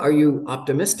term? Are you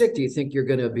optimistic? Do you think you're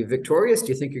going to be victorious?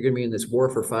 Do you think you're going to be in this war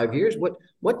for 5 years?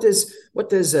 What does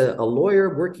a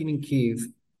lawyer working in Kyiv,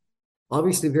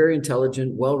 obviously very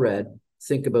intelligent, well-read,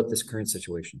 think about this current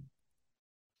situation?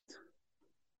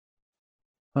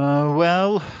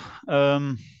 Well,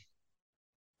 there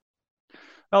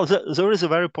is a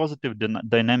very positive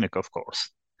dynamic, of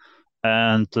course,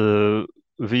 and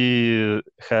we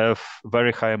have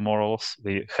very high morals.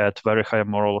 We had very high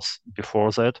morals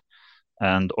before that,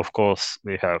 and of course,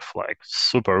 we have like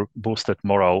super boosted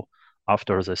morale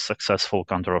after the successful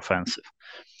counteroffensive.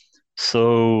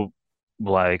 So,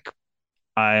 like,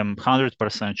 I am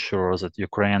 100% sure that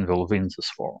Ukraine will win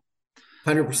this war.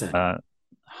 100%.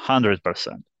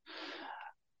 100%.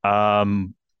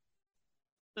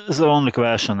 The only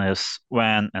question is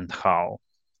when and how,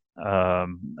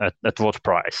 at what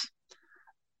price.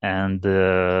 And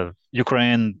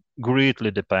Ukraine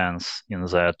greatly depends in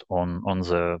that on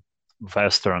the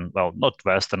Western, well, not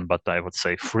Western, but I would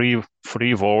say free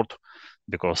world,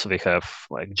 because we have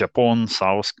like Japan,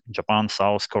 South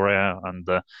Korea, and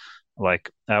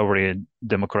like every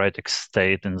democratic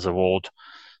state in the world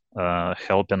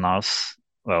helping us.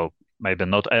 Well, maybe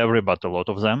not every, but a lot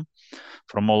of them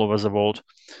from all over the world.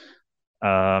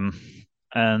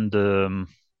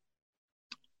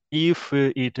 If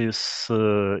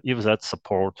that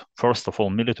support, first of all,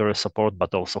 military support,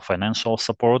 but also financial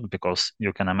support, because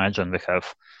you can imagine we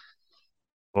have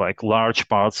like large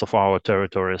parts of our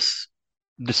territories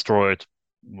destroyed,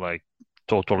 like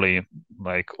totally,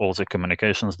 like all the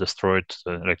communications destroyed,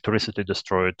 electricity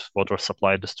destroyed, water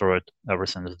supply destroyed,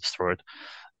 everything is destroyed,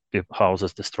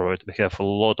 houses destroyed. We have a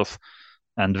lot of,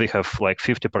 and we have like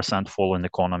 50% fallen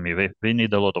economy. We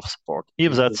need a lot of support.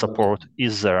 If that support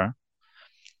is there,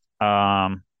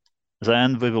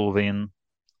 then we will win.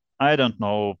 I don't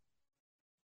know,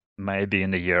 maybe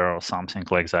in a year or something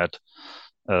like that.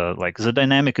 Like the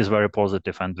dynamic is very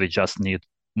positive, and we just need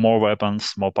more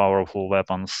weapons, more powerful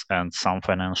weapons, and some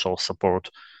financial support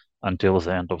until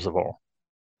the end of the war.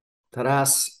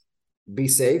 Taras, be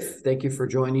safe. Thank you for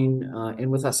joining in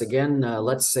with us again.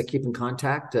 Let's keep in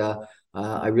contact.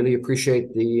 I really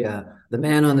appreciate the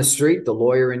man on the street, the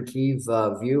lawyer in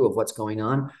Kyiv view of what's going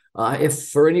on. If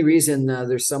for any reason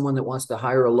there's someone that wants to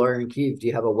hire a lawyer in Kyiv, do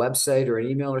you have a website or an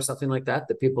email or something like that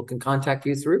people can contact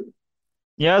you through?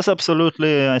 Yes,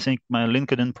 absolutely. I think my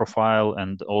LinkedIn profile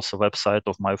and also website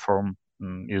of my firm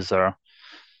is there.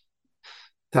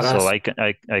 Taras, so I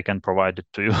can provide it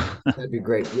to you. That'd be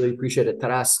great. Really appreciate it.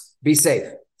 Taras, be safe.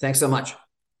 Thanks so much.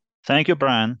 Thank you,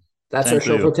 Brian. That's our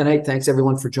show for tonight. Thanks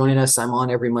everyone for joining us. I'm on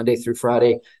every Monday through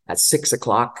Friday at 6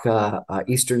 o'clock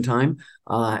Eastern time.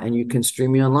 And you can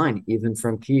stream me online, even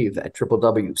from Kyiv at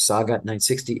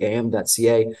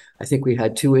www.saga960am.ca. I think we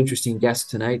had 2 interesting guests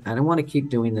tonight. And I want to keep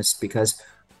doing this because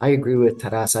I agree with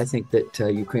Taras. I think that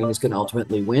Ukraine is going to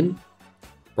ultimately win,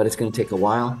 but it's going to take a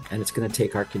while and it's going to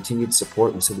take our continued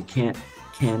support. And so we can't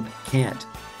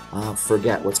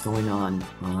forget what's going on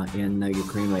in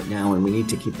Ukraine right now. And we need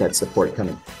to keep that support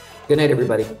coming. Good night,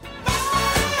 everybody.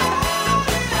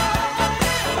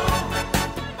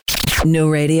 No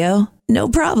radio? No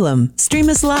problem. Stream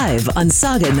us live on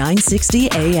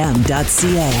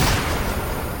saga960am.ca.